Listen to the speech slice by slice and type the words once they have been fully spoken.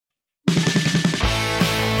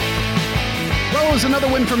was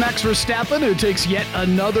another win for Max Verstappen, who takes yet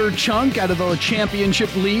another chunk out of the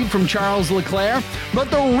championship lead from Charles Leclerc.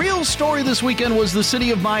 But the real story this weekend was the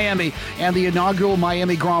city of Miami and the inaugural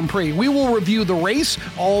Miami Grand Prix. We will review the race,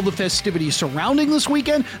 all the festivities surrounding this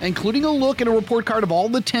weekend, including a look and a report card of all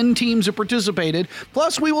the 10 teams that participated.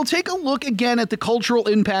 Plus, we will take a look again at the cultural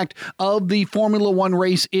impact of the Formula One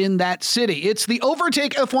race in that city. It's the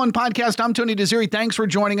Overtake F1 podcast. I'm Tony Desiri. Thanks for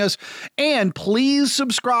joining us. And please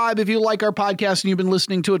subscribe if you like our podcast and you've been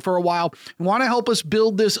listening to it for a while. You want to help us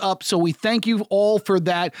build this up, so we thank you all for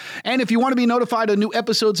that. And if you want to be notified of new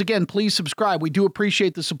episodes, again, please subscribe. We do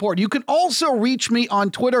appreciate the support. You can also reach me on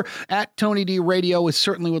Twitter at Tony D Radio. I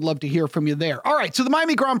certainly would love to hear from you there. All right, so the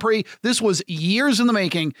Miami Grand Prix, this was years in the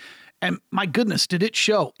making, and my goodness, did it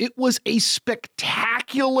show. It was a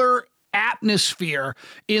spectacular atmosphere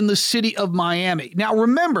in the city of Miami. Now,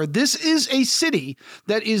 remember, this is a city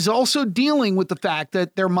that is also dealing with the fact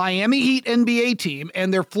that their Miami Heat NBA team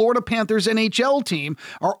and their Florida Panthers NHL team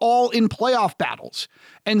are all in playoff battles.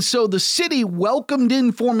 And so the city welcomed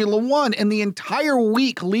in Formula One, and the entire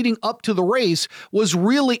week leading up to the race was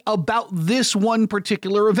really about this one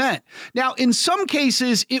particular event. Now, in some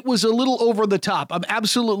cases, it was a little over the top. I'm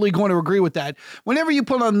absolutely going to agree with that. Whenever you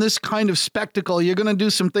put on this kind of spectacle, you're going to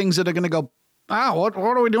do some things that are going to go, wow, what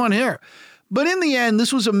are we doing here? But in the end,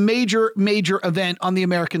 this was a major, major event on the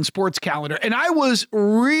American sports calendar. And I was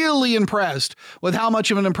really impressed with how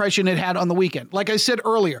much of an impression it had on the weekend. Like I said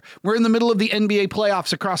earlier, we're in the middle of the NBA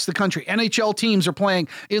playoffs across the country. NHL teams are playing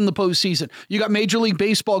in the postseason. You got Major League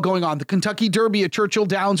Baseball going on. The Kentucky Derby at Churchill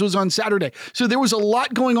Downs was on Saturday. So there was a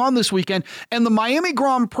lot going on this weekend. And the Miami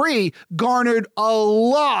Grand Prix garnered a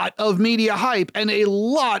lot of media hype and a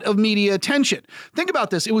lot of media attention. Think about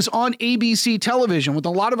this. It was on ABC television, with a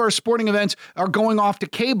lot of our sporting events are going off to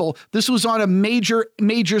cable. This was on a major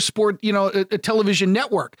sport, a television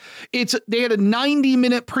network. They had a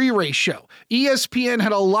 90-minute pre-race show. ESPN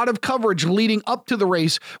had a lot of coverage leading up to the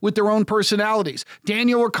race with their own personalities.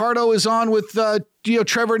 Daniel Ricciardo is on with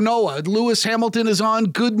Trevor Noah. Lewis Hamilton is on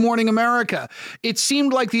Good Morning America. It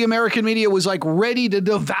seemed like the American media was like ready to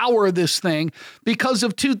devour this thing because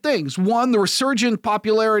of two things. One, the resurgent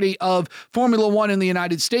popularity of Formula One in the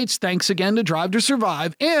United States, thanks again to Drive to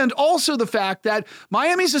Survive, and also the fact that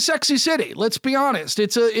Miami's a sexy city. Let's be honest.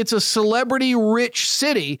 It's a celebrity-rich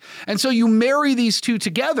city, and so you marry these two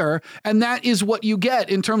together, and that is what you get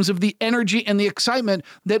in terms of the energy and the excitement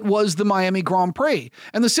that was the Miami Grand Prix.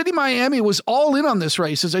 And the city of Miami was all in on this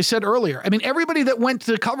race, as I said earlier. I mean, everybody that went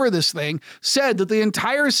to cover this thing said that the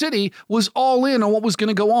entire city was all in on what was going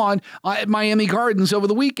to go on at Miami Gardens over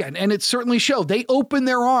the weekend, and it certainly showed. They opened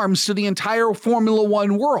their arms to the entire Formula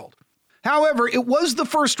One world. However, it was the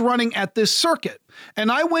first running at this circuit,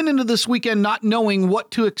 and I went into this weekend not knowing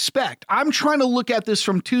what to expect. I'm trying to look at this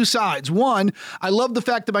from two sides. One, I love the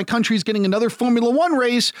fact that my country's getting another Formula One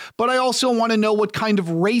race, but I also want to know what kind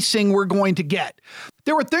of racing we're going to get.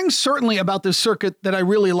 There were things certainly about this circuit that I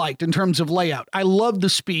really liked in terms of layout. I loved the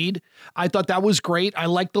speed. I thought that was great. I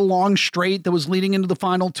liked the long straight that was leading into the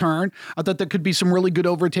final turn. I thought there could be some really good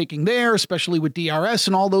overtaking there, especially with DRS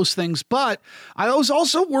and all those things. But I was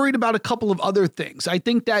also worried about a couple of other things. I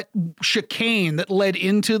think that chicane that led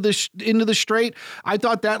into the straight, I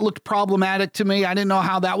thought that looked problematic to me. I didn't know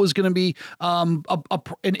how that was going to be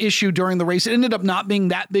an issue during the race. It ended up not being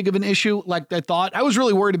that big of an issue like I thought. I was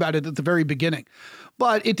really worried about it at the very beginning,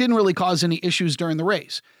 but it didn't really cause any issues during the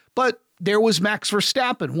race. But there was Max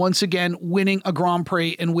Verstappen once again winning a Grand Prix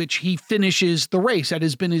in which he finishes the race. That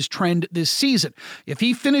has been his trend this season. If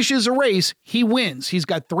he finishes a race, he wins. He's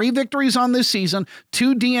got 3 victories on this season,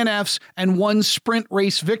 2 DNFs, and 1 sprint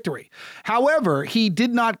race victory. However, he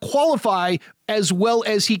did not qualify as well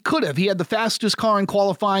as he could have. He had the fastest car in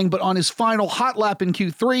qualifying, but on his final hot lap in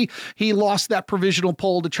Q3, he lost that provisional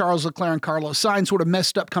pole to Charles Leclerc and Carlos Sainz, sort of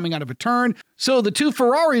messed up coming out of a turn. So the 2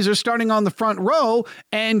 Ferraris are starting on the front row,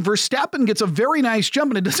 and Verstappen gets a very nice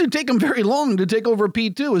jump, and it doesn't take him very long to take over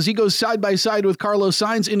P2 as he goes side by side with Carlos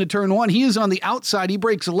Sainz into turn 1. He is on the outside. He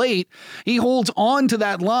breaks late. He holds on to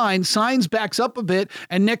that line. Sainz backs up a bit,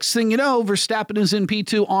 and next thing you know, Verstappen is in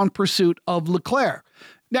P2 on pursuit of Leclerc.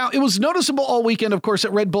 Now, it was noticeable all weekend, of course,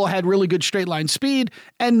 that Red Bull had really good straight line speed,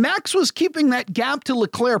 and Max was keeping that gap to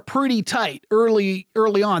Leclerc pretty tight early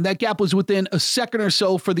on. That gap was within a second or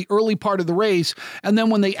so for the early part of the race, and then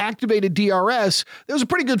when they activated DRS, there was a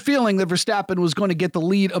pretty good feeling that Verstappen was going to get the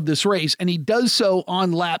lead of this race, and he does so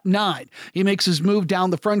on lap 9. He makes his move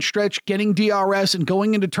down the front stretch, getting DRS and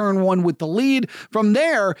going into turn 1 with the lead. From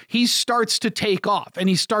there, he starts to take off, and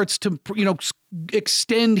he starts to,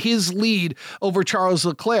 extend his lead over Charles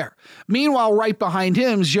Leclerc. Meanwhile, right behind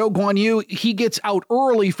him, Zhou Guanyu, he gets out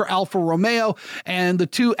early for Alfa Romeo, and the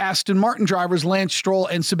two Aston Martin drivers, Lance Stroll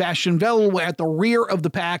and Sebastian Vettel, were at the rear of the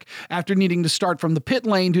pack after needing to start from the pit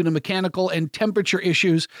lane due to mechanical and temperature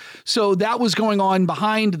issues. So that was going on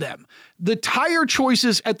behind them. The tire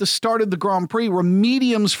choices at the start of the Grand Prix were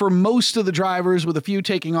mediums for most of the drivers, with a few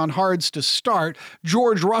taking on hards to start.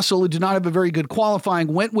 George Russell, who did not have a very good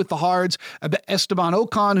qualifying, went with the hards. Esteban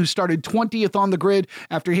Ocon, who started 20th on the grid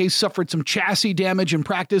after he suffered some chassis damage in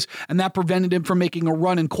practice, and that prevented him from making a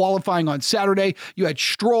run in qualifying on Saturday. You had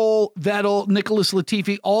Stroll, Vettel, Nicholas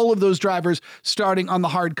Latifi, all of those drivers starting on the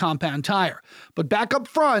hard compound tire. But back up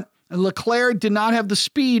front, Leclerc did not have the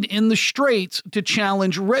speed in the straights to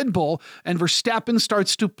challenge Red Bull, and Verstappen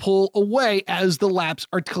starts to pull away as the laps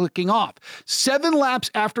are clicking off. 7 laps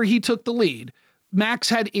after he took the lead, Max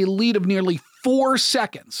had a lead of nearly 4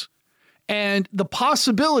 seconds, and the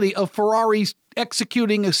possibility of Ferrari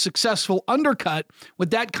executing a successful undercut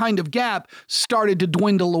with that kind of gap started to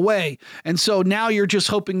dwindle away. And so now you're just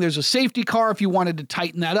hoping there's a safety car if you wanted to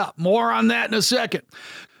tighten that up. More on that in a second.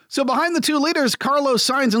 So behind the two leaders, Carlos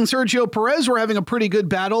Sainz and Sergio Perez were having a pretty good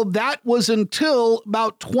battle. That was until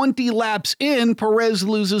about 20 laps in, Perez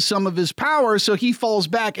loses some of his power, so he falls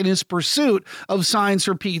back in his pursuit of Sainz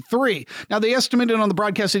for P3. Now, they estimated on the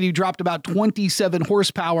broadcast that he dropped about 27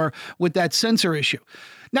 horsepower with that sensor issue.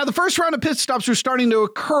 Now, the first round of pit stops are starting to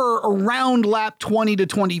occur around lap 20 to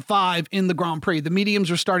 25 in the Grand Prix. The mediums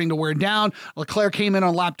are starting to wear down. Leclerc came in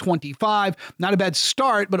on lap 25. Not a bad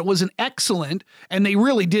start, but it wasn't excellent, and they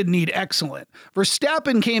really did need excellent.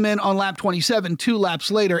 Verstappen came in on lap 27, 2 laps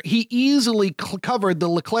later. He easily covered the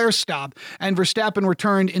Leclerc stop, and Verstappen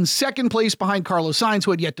returned in second place behind Carlos Sainz,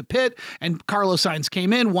 who had yet to pit, and Carlos Sainz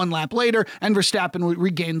came in 1 lap later, and Verstappen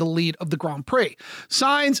regained the lead of the Grand Prix.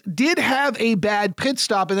 Sainz did have a bad pit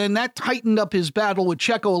stop, and then that tightened up his battle with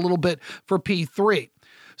Checo a little bit for P3.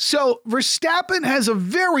 So Verstappen has a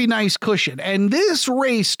very nice cushion, and this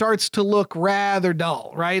race starts to look rather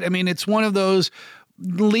dull, right? I mean, it's one of those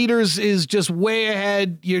leaders is just way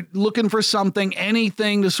ahead. You're looking for something,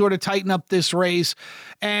 anything to sort of tighten up this race.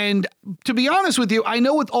 And to be honest with you, I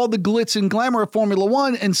know with all the glitz and glamour of Formula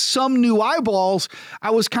One and some new eyeballs, I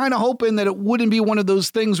was kind of hoping that it wouldn't be one of those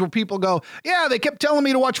things where people go, yeah, they kept telling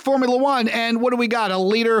me to watch Formula One, and what do we got? A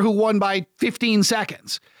leader who won by 15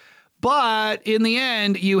 seconds. But in the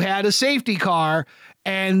end, you had a safety car,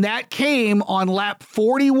 and that came on lap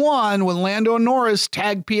 41 when Lando Norris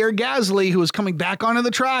tagged Pierre Gasly, who was coming back onto the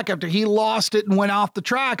track after he lost it and went off the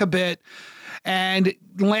track a bit. And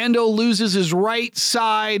Lando loses his right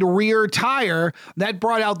side rear tire. That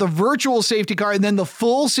brought out the virtual safety car and then the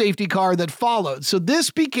full safety car that followed. So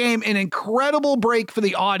this became an incredible break for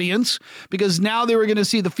the audience because now they were going to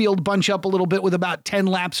see the field bunch up a little bit with about 10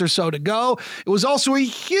 laps or so to go. It was also a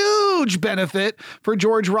huge benefit for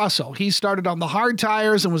George Russell. He started on the hard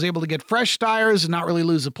tires and was able to get fresh tires and not really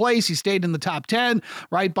lose a place. He stayed in the top 10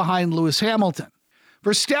 right behind Lewis Hamilton.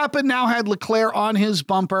 Verstappen now had Leclerc on his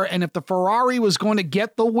bumper, and if the Ferrari was going to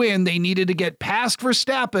get the win, they needed to get past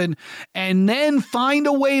Verstappen and then find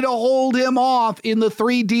a way to hold him off in the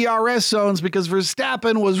 3 DRS zones because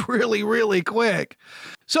Verstappen was really, really quick.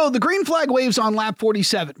 So the green flag waves on lap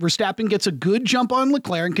 47. Verstappen gets a good jump on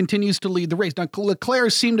Leclerc and continues to lead the race. Now,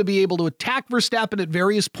 Leclerc seemed to be able to attack Verstappen at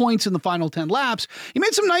various points in the final 10 laps. He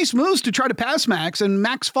made some nice moves to try to pass Max, and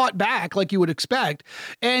Max fought back like you would expect.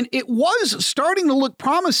 And it was starting to look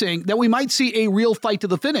promising that we might see a real fight to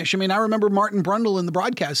the finish. I mean, I remember Martin Brundle in the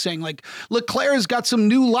broadcast saying, like, Leclerc's got some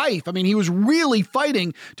new life. I mean, he was really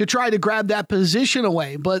fighting to try to grab that position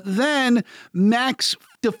away. But then Max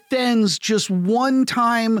defends just one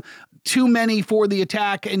time too many for the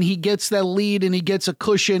attack, and he gets that lead and he gets a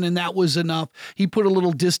cushion, and that was enough. He put a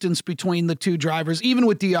little distance between the two drivers. Even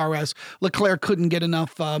with DRS, Leclerc couldn't get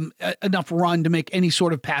enough run to make any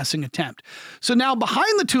sort of passing attempt. So now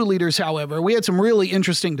behind the two leaders, however, we had some really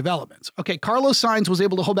interesting developments. Okay, Carlos Sainz was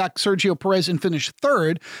able to hold back Sergio Perez and finish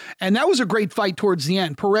third, and that was a great fight towards the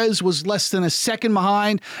end. Perez was less than a second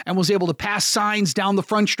behind and was able to pass Sainz down the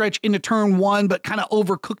front stretch into turn 1, but kind of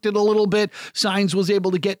overcooked it a little bit. Sainz was able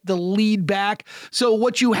to get the lead back. So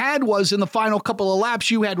what you had was in the final couple of laps,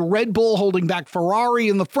 you had Red Bull holding back Ferrari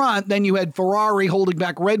in the front. Then you had Ferrari holding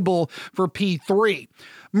back Red Bull for P3.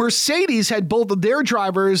 Mercedes had both of their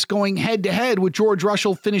drivers going head-to-head with George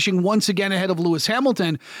Russell finishing once again ahead of Lewis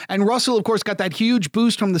Hamilton. And Russell, of course, got that huge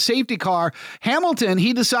boost from the safety car. Hamilton,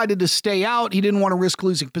 he decided to stay out. He didn't want to risk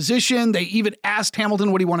losing position. They even asked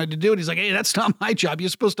Hamilton what he wanted to do. And he's like, hey, that's not my job. You're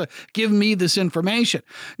supposed to give me this information.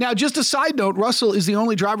 Now, just a side note, Russell is the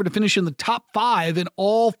only driver to finish finish in the top 5 in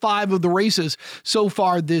all 5 of the races so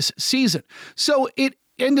far this season. So it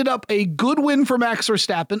ended up a good win for Max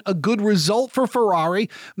Verstappen, a good result for Ferrari.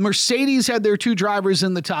 Mercedes had their 2 drivers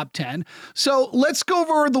in the top 10. So let's go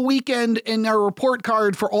over the weekend in our report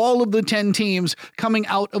card for all of the 10 teams coming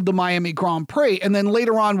out of the Miami Grand Prix. And then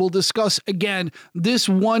later on, we'll discuss again this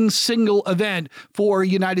one single event for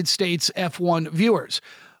United States F1 viewers.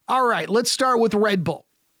 All right, let's start with Red Bull.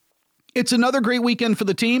 It's another great weekend for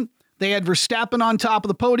the team. They had Verstappen on top of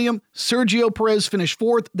the podium. Sergio Perez finished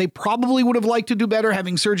 4th. They probably would have liked to do better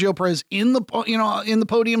having Sergio Perez in the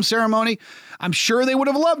podium ceremony. I'm sure they would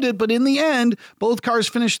have loved it, but in the end, both cars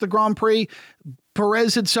finished the Grand Prix.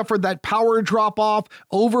 Perez had suffered that power drop-off,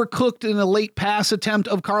 overcooked in a late pass attempt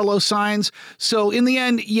of Carlos Sainz. So in the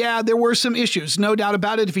end, yeah, there were some issues. No doubt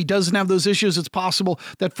about it. If he doesn't have those issues, it's possible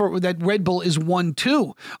that Red Bull is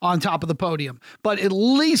 1-2 on top of the podium. But at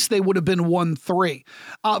least they would have been 1-3.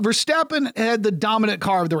 Verstappen had the dominant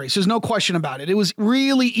car of the race. There's no question about it. It was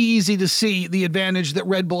really easy to see the advantage that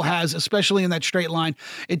Red Bull has, especially in that straight line.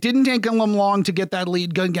 It didn't take him long to get that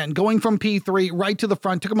lead. Again, going from P3 right to the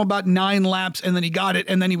front, took him about 9 laps, and then he got it,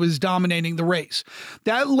 and then he was dominating the race.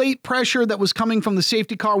 That late pressure that was coming from the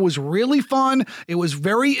safety car was really fun. It was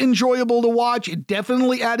very enjoyable to watch. It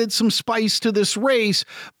definitely added some spice to this race.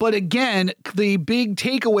 But again, the big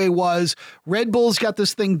takeaway was Red Bull's got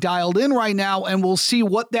this thing dialed in right now, and we'll see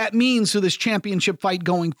what that means to this championship fight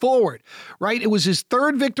going forward, right? It was his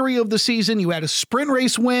 3rd victory of the season. You had a sprint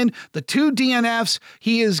race win, the 2 DNFs.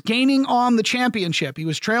 He is gaining on the championship. He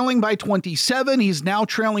was trailing by 27. He's now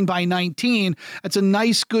trailing by 19. That's a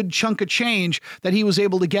nice, good chunk of change that he was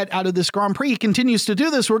able to get out of this Grand Prix. He continues to do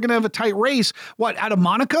this. We're going to have a tight race. Out of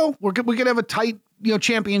Monaco? We're going to have a tight,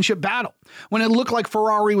 championship battle when it looked like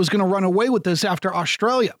Ferrari was going to run away with this after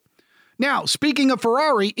Australia. Now, speaking of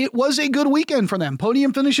Ferrari, it was a good weekend for them.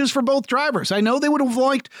 Podium finishes for both drivers. I know they would have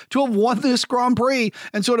liked to have won this Grand Prix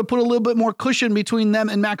and sort of put a little bit more cushion between them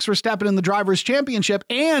and Max Verstappen in the Drivers' Championship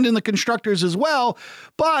and in the Constructors as well.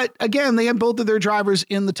 But again, they had both of their drivers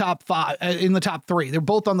in the top 3. They're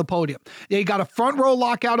both on the podium. They got a front row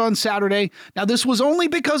lockout on Saturday. Now, this was only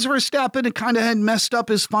because Verstappen kind of had messed up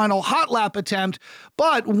his final hot lap attempt.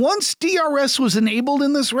 But once DRS was enabled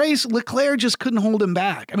in this race, Leclerc just couldn't hold him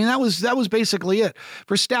back. I mean, that was basically it.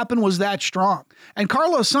 Verstappen was that strong. And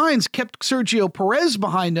Carlos Sainz kept Sergio Perez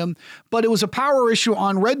behind him, but it was a power issue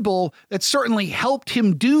on Red Bull that certainly helped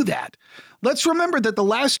him do that. Let's remember that the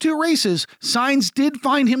last 2 races, Sainz did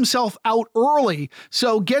find himself out early,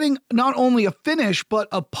 so getting not only a finish, but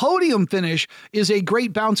a podium finish is a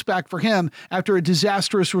great bounce back for him after a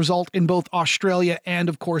disastrous result in both Australia and,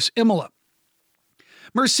 of course, Imola.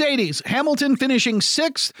 Mercedes, Hamilton finishing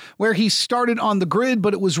 6th, where he started on the grid,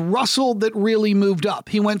 but it was Russell that really moved up.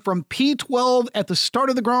 He went from P12 at the start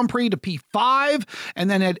of the Grand Prix to P5, and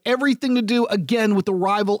then had everything to do again with the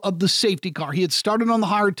arrival of the safety car. He had started on the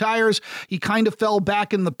hard tires. He kind of fell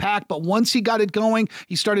back in the pack, but once he got it going,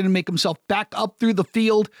 he started to make himself back up through the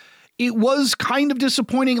field. It was kind of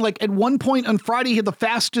disappointing. Like at one point on Friday, he had the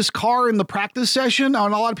fastest car in the practice session. And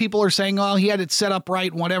a lot of people are saying, oh, he had it set up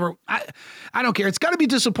right and whatever. I don't care. It's got to be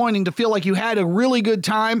disappointing to feel like you had a really good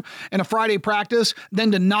time in a Friday practice, then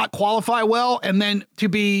to not qualify well, and then to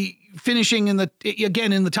be finishing in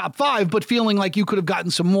the top 5, but feeling like you could have gotten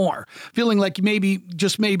some more, feeling like maybe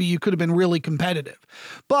you could have been really competitive.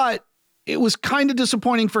 But it was kind of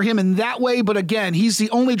disappointing for him in that way, but again, he's the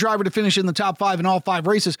only driver to finish in the top 5 in all 5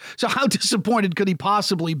 races, so how disappointed could he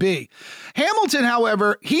possibly be? Hamilton,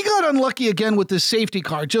 however, he got unlucky again with this safety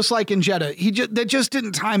car, just like in Jeddah. That just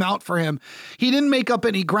didn't time out for him. He didn't make up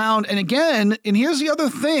any ground, and again, and here's the other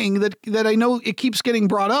thing that I know it keeps getting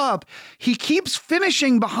brought up, he keeps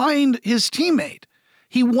finishing behind his teammate.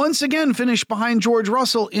 He once again finished behind George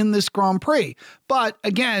Russell in this Grand Prix. But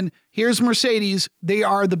again, here's Mercedes. They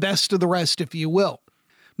are the best of the rest, if you will.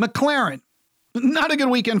 McLaren. Not a good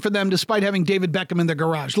weekend for them, despite having David Beckham in their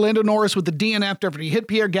garage. Lando Norris with the DNF after he hit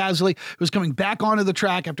Pierre Gasly, who was coming back onto the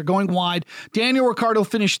track after going wide. Daniel Ricciardo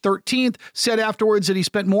finished 13th, said afterwards that he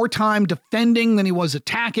spent more time defending than he was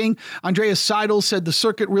attacking. Andreas Seidel said the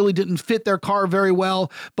circuit really didn't fit their car very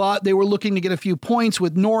well, but they were looking to get a few points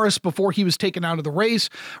with Norris before he was taken out of the race.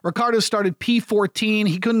 Ricciardo started P14.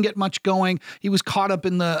 He couldn't get much going. He was caught up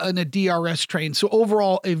in a DRS train. So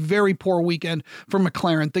overall, a very poor weekend for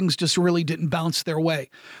McLaren. Things just really didn't bounce their way.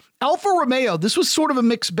 Alfa Romeo, this was sort of a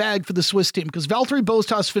mixed bag for the Swiss team because Valtteri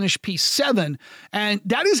Bottas finished P7, and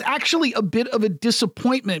that is actually a bit of a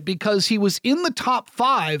disappointment because he was in the top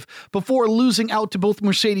 5 before losing out to both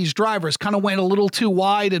Mercedes drivers. Kind of went a little too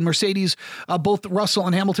wide, and Mercedes, both Russell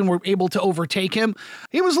and Hamilton, were able to overtake him.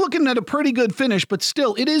 He was looking at a pretty good finish, but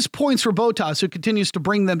still, it is points for Bottas, who continues to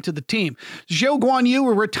bring them to the team. Zhou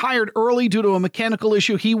Guanyu retired early due to a mechanical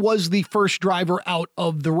issue. He was the first driver out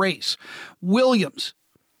of the race. Williams.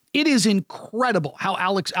 It is incredible how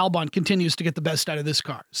Alex Albon continues to get the best out of this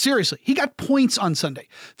car. Seriously, he got points on Sunday,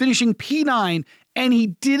 finishing P9, and he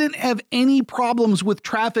didn't have any problems with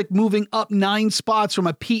traffic moving up 9 spots from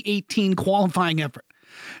a P18 qualifying effort.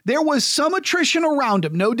 There was some attrition around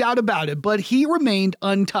him, no doubt about it, but he remained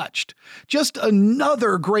untouched. Just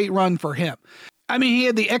another great run for him. I mean, he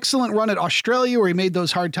had the excellent run at Australia where he made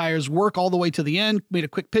those hard tires work all the way to the end, made a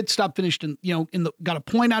quick pit stop, finished got a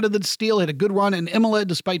point out of the steal, had a good run in Imola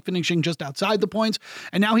despite finishing just outside the points.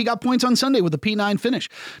 And now he got points on Sunday with a P9 finish.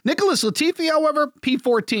 Nicholas Latifi, however,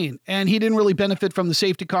 P14, and he didn't really benefit from the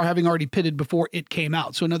safety car having already pitted before it came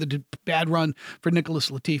out. So another bad run for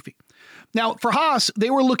Nicholas Latifi. Now, for Haas, they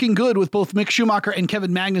were looking good with both Mick Schumacher and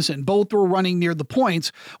Kevin Magnussen. Both were running near the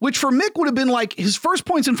points, which for Mick would have been like his first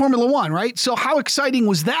points in Formula One, right? So how exciting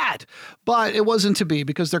was that? But it wasn't to be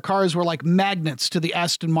because their cars were like magnets to the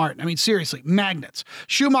Aston Martin. I mean, seriously, magnets.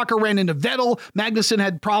 Schumacher ran into Vettel. Magnussen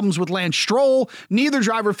had problems with Lance Stroll. Neither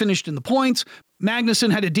driver finished in the points.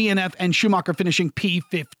 Magnussen had a DNF and Schumacher finishing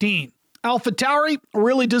P15. AlphaTauri,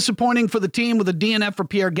 really disappointing for the team with a DNF for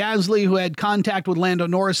Pierre Gasly, who had contact with Lando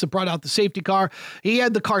Norris that brought out the safety car. He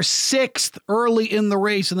had the car 6th early in the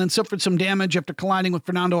race and then suffered some damage after colliding with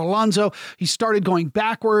Fernando Alonso. He started going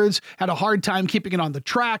backwards, had a hard time keeping it on the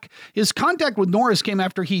track. His contact with Norris came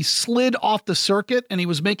after he slid off the circuit and he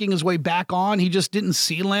was making his way back on. He just didn't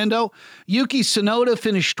see Lando. Yuki Tsunoda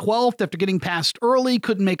finished 12th after getting passed early,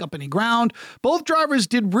 couldn't make up any ground. Both drivers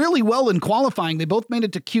did really well in qualifying. They both made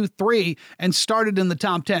it to Q3 and started in the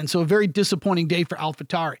top 10. So a very disappointing day for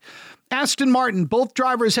AlphaTauri. Aston Martin, both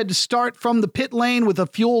drivers had to start from the pit lane with a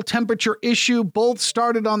fuel temperature issue. Both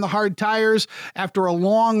started on the hard tires after a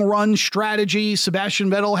long run strategy. Sebastian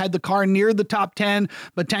Vettel had the car near the top 10,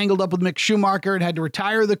 but tangled up with Mick Schumacher and had to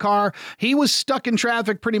retire the car. He was stuck in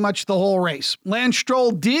traffic pretty much the whole race. Lance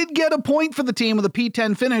Stroll did get a point for the team with a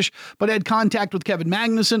P10 finish, but had contact with Kevin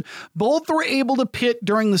Magnussen. Both were able to pit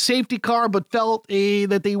during the safety car, but felt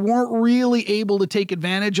that they weren't really able to take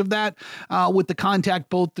advantage of that with the contact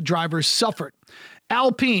both the drivers suffered.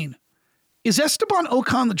 Alpine. Is Esteban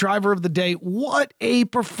Ocon the driver of the day? What a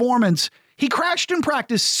performance. He crashed in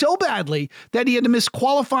practice so badly that he had to miss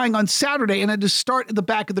qualifying on Saturday and had to start at the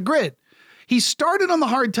back of the grid. He started on the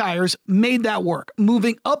hard tires, made that work,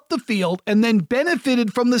 moving up the field, and then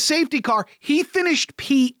benefited from the safety car. He finished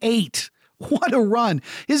P8. What a run.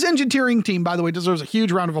 His engineering team, by the way, deserves a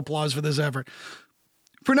huge round of applause for this effort.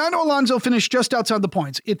 Fernando Alonso finished just outside the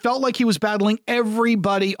points. It felt like he was battling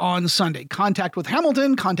everybody on Sunday. Contact with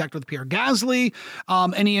Hamilton, contact with Pierre Gasly,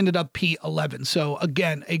 and he ended up P11. So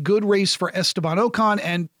again, a good race for Esteban Ocon,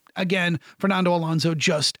 and again, Fernando Alonso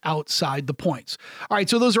just outside the points. All right,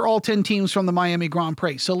 so those are all 10 teams from the Miami Grand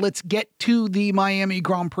Prix. So let's get to the Miami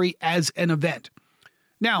Grand Prix as an event.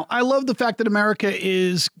 Now, I love the fact that America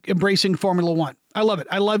is embracing Formula One. I love it.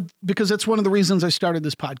 Because that's one of the reasons I started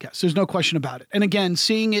this podcast. There's no question about it. And again,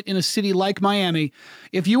 seeing it in a city like Miami,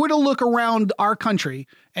 if you were to look around our country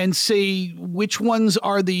and say which ones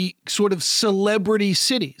are the sort of celebrity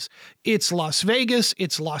cities, it's Las Vegas,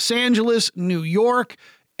 it's Los Angeles, New York,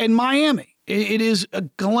 and Miami. It is a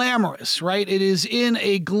glamorous, right? It is in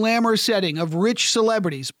a glamour setting of rich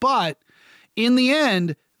celebrities. But in the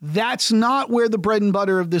end, that's not where the bread and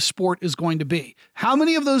butter of this sport is going to be. How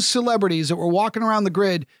many of those celebrities that were walking around the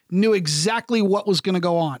grid knew exactly what was going to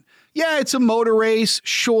go on? Yeah, it's a motor race,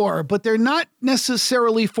 sure, but they're not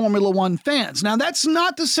necessarily Formula One fans. Now, that's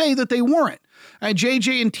not to say that they weren't.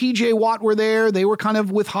 JJ and TJ Watt were there. They were kind of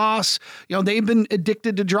with Haas. They've been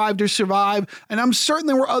addicted to Drive to Survive. And I'm certain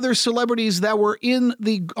there were other celebrities that were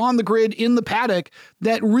on the grid, in the paddock,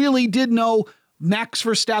 that really did know Max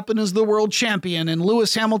Verstappen is the world champion and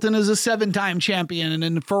Lewis Hamilton is a 7-time champion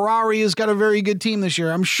and Ferrari has got a very good team this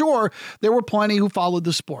year. I'm sure there were plenty who followed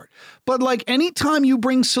the sport. But like anytime you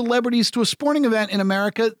bring celebrities to a sporting event in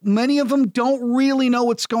America, many of them don't really know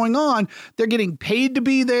what's going on. They're getting paid to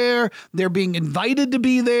be there. They're being invited to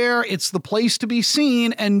be there. It's the place to be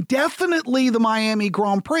seen. And definitely the Miami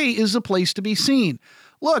Grand Prix is the place to be seen.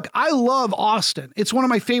 Look, I love Austin. It's one of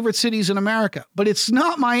my favorite cities in America, but it's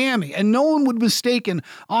not Miami, and no one would mistake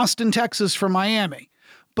Austin, Texas for Miami.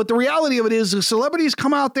 But the reality of it is the celebrities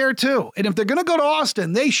come out there too. And if they're going to go to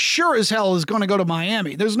Austin, they sure as hell is going to go to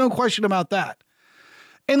Miami. There's no question about that.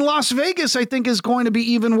 And Las Vegas, I think, is going to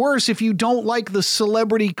be even worse if you don't like the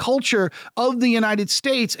celebrity culture of the United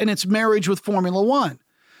States and its marriage with Formula One.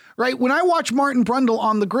 Right? When I watch Martin Brundle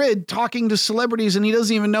on the grid talking to celebrities and he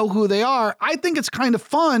doesn't even know who they are, I think it's kind of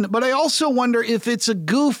fun, but I also wonder if it's a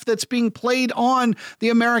goof that's being played on the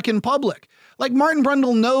American public. Like Martin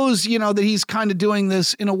Brundle knows, that he's kind of doing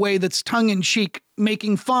this in a way that's tongue-in-cheek,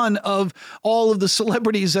 making fun of all of the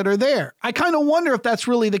celebrities that are there. I kind of wonder if that's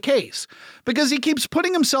really the case because he keeps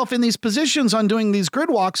putting himself in these positions on doing these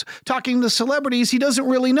grid walks, talking to celebrities he doesn't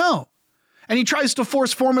really know. And he tries to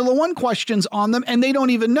force Formula One questions on them and they don't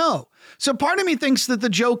even know. So part of me thinks that the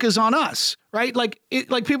joke is on us, right? Like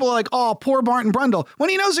people are like, oh, poor Martin Brundle, when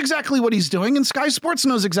he knows exactly what he's doing and Sky Sports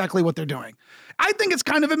knows exactly what they're doing. I think it's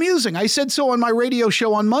kind of amusing. I said so on my radio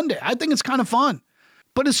show on Monday. I think it's kind of fun.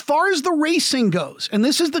 But as far as the racing goes, and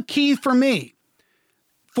this is the key for me,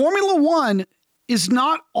 Formula One is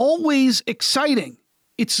not always exciting.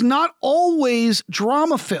 It's not always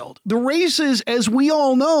drama-filled. The races, as we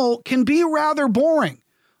all know, can be rather boring.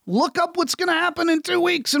 Look up what's going to happen in 2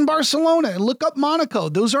 weeks in Barcelona and look up Monaco.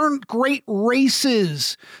 Those aren't great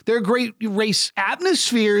races. They're great race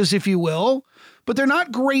atmospheres, if you will, but they're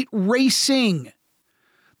not great racing.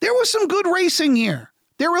 There was some good racing here.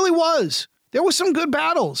 There really was. There was some good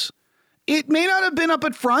battles. It may not have been up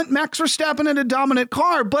at front. Max Verstappen had a dominant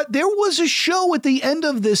car, but there was a show at the end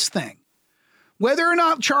of this thing. Whether or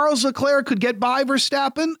not Charles Leclerc could get by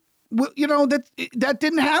Verstappen, that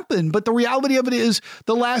didn't happen. But the reality of it is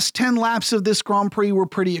the last 10 laps of this Grand Prix were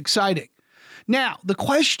pretty exciting. Now, the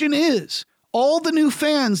question is, all the new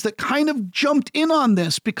fans that kind of jumped in on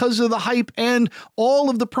this because of the hype and all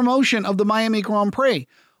of the promotion of the Miami Grand Prix,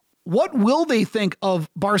 what will they think of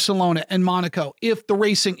Barcelona and Monaco if the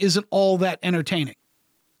racing isn't all that entertaining?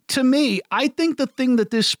 To me, I think the thing that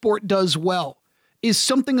this sport does well is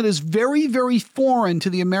something that is very, very foreign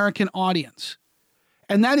to the American audience.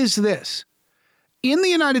 And that is this. In the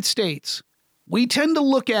United States, we tend to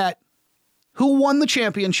look at who won the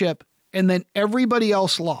championship and then everybody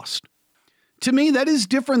else lost. To me, that is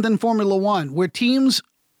different than Formula One, where teams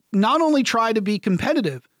not only try to be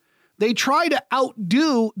competitive, they try to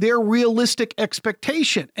outdo their realistic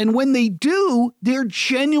expectation. And when they do, they're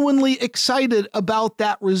genuinely excited about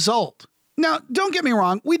that result. Now, don't get me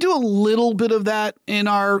wrong. We do a little bit of that in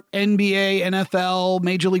our NBA, NFL,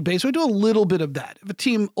 Major League Baseball. We do a little bit of that. If a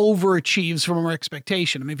team overachieves from our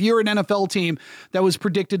expectation. I mean, if you're an NFL team that was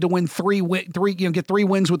predicted to win get 3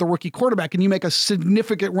 wins with a rookie quarterback, and you make a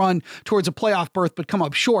significant run towards a playoff berth but come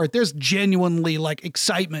up short, there's genuinely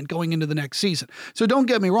excitement going into the next season. So don't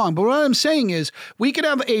get me wrong. But what I'm saying is we could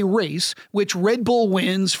have a race which Red Bull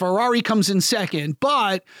wins, Ferrari comes in second,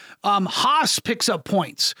 but Haas picks up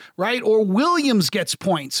points, right? Or Williams gets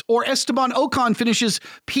points, or Esteban Ocon finishes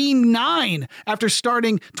P9 after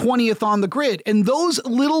starting 20th on the grid. And those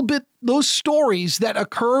stories that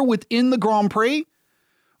occur within the Grand Prix,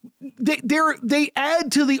 they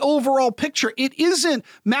add to the overall picture. It isn't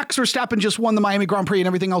Max Verstappen just won the Miami Grand Prix and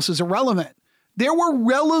everything else is irrelevant. There were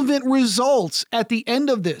relevant results at the end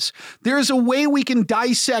of this. There's a way we can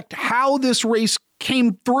dissect how this race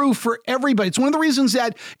came through for everybody. It's one of the reasons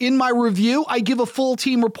that in my review, I give a full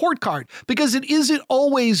team report card, because it isn't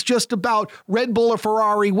always just about Red Bull or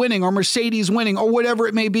Ferrari winning or Mercedes winning or whatever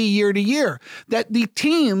it may be year to year, that the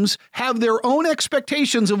teams have their own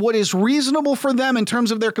expectations of what is reasonable for them in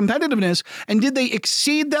terms of their competitiveness. And did they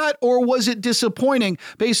exceed that, or was it disappointing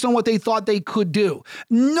based on what they thought they could do?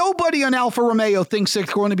 Nobody on Alfa Romeo thinks they're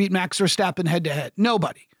going to beat Max Verstappen head to head.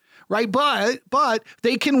 Nobody. Right. But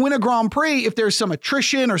they can win a Grand Prix if there's some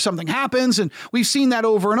attrition or something happens. And we've seen that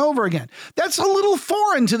over and over again. That's a little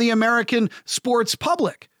foreign to the American sports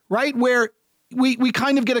public, right? Where we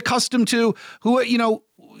kind of get accustomed to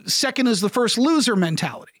second is the first loser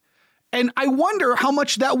mentality. And I wonder how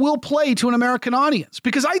much that will play to an American audience,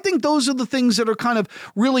 because I think those are the things that are kind of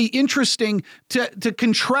really interesting to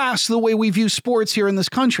contrast the way we view sports here in this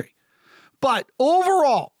country. But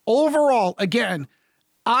overall, again,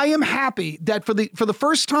 I am happy that for the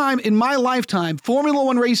first time in my lifetime, Formula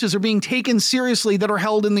One races are being taken seriously that are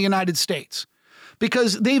held in the United States,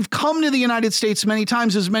 because they've come to the United States many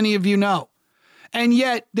times, as many of you know. And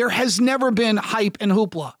yet there has never been hype and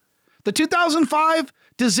hoopla. The 2005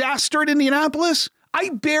 disaster at Indianapolis, I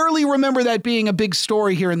barely remember that being a big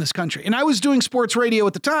story here in this country. And I was doing sports radio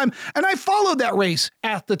at the time, and I followed that race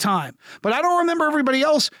at the time. But I don't remember everybody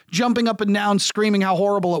else jumping up and down, screaming how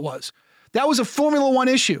horrible it was. That was a Formula One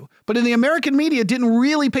issue, but in the American media didn't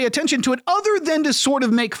really pay attention to it other than to sort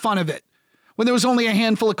of make fun of it, when there was only a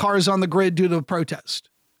handful of cars on the grid due to the protest.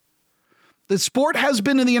 The sport has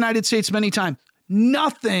been in the United States many times.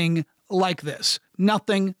 Nothing like this.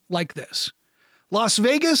 Nothing like this. Las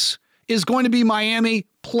Vegas is going to be Miami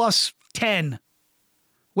plus 10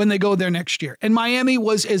 when they go there next year. And Miami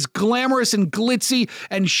was as glamorous and glitzy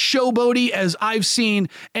and showboaty as I've seen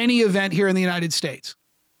any event here in the United States.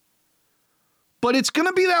 But it's going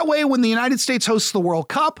to be that way when the United States hosts the World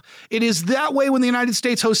Cup. It is that way when the United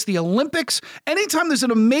States hosts the Olympics. Anytime there's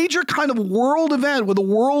a major kind of world event where the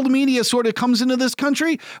world media sort of comes into this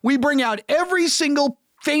country, we bring out every single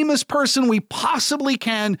famous person we possibly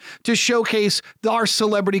can to showcase our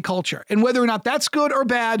celebrity culture. And whether or not that's good or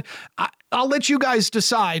bad, I'll let you guys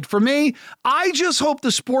decide. For me, I just hope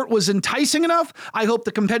the sport was enticing enough. I hope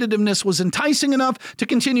the competitiveness was enticing enough to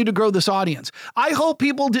continue to grow this audience. I hope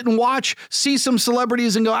people didn't see some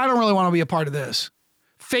celebrities and go, I don't really want to be a part of this.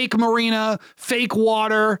 Fake marina, fake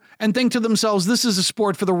water, and think to themselves, this is a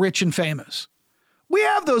sport for the rich and famous. We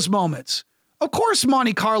have those moments. Of course,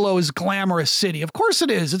 Monte Carlo is a glamorous city. Of course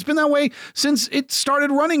it is. It's been that way since it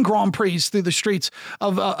started running Grand Prix through the streets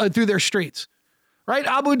through their streets, right?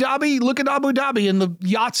 Abu Dhabi, look at Abu Dhabi and the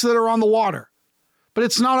yachts that are on the water. But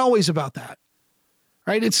it's not always about that,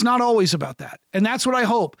 right? It's not always about that. And that's what I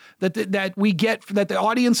hope that we get, that the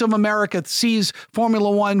audience of America sees Formula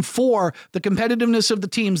One for the competitiveness of the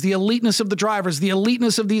teams, the eliteness of the drivers, the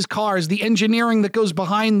eliteness of these cars, the engineering that goes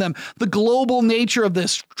behind them, the global nature of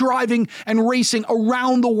this, driving and racing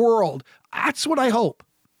around the world. That's what I hope.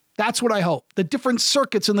 That's what I hope. The different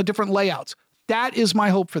circuits and the different layouts. That is my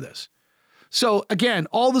hope for this. So again,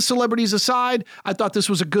 all the celebrities aside, I thought this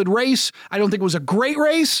was a good race. I don't think it was a great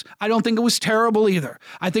race. I don't think it was terrible either.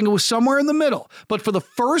 I think it was somewhere in the middle. But for the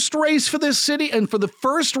first race for this city and for the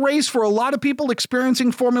first race for a lot of people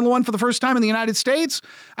experiencing Formula One for the first time in the United States,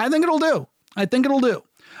 I think it'll do. I think it'll do.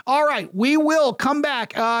 All right, we will come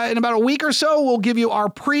back in about a week or so. We'll give you our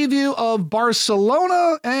preview of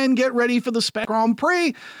Barcelona and get ready for the Spa Grand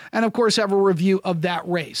Prix, and of course have a review of that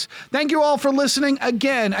race. Thank you all for listening.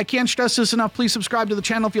 Again, I can't stress this enough. Please subscribe to the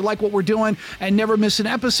channel if you like what we're doing and never miss an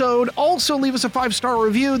episode. Also, leave us a 5-star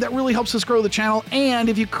review. That really helps us grow the channel. And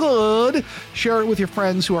if you could, share it with your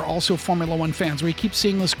friends who are also Formula One fans. We keep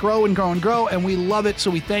seeing this grow and grow and grow, and we love it, so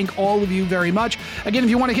we thank all of you very much. Again, if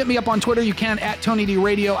you want to hit me up on Twitter, you can at Tony D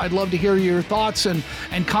Radio. I'd love to hear your thoughts and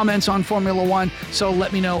comments on Formula One, so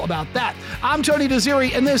let me know about that. I'm Tony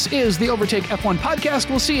Desiri, and this is the Overtake F1 Podcast.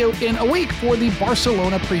 We'll see you in a week for the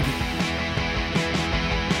Barcelona preview.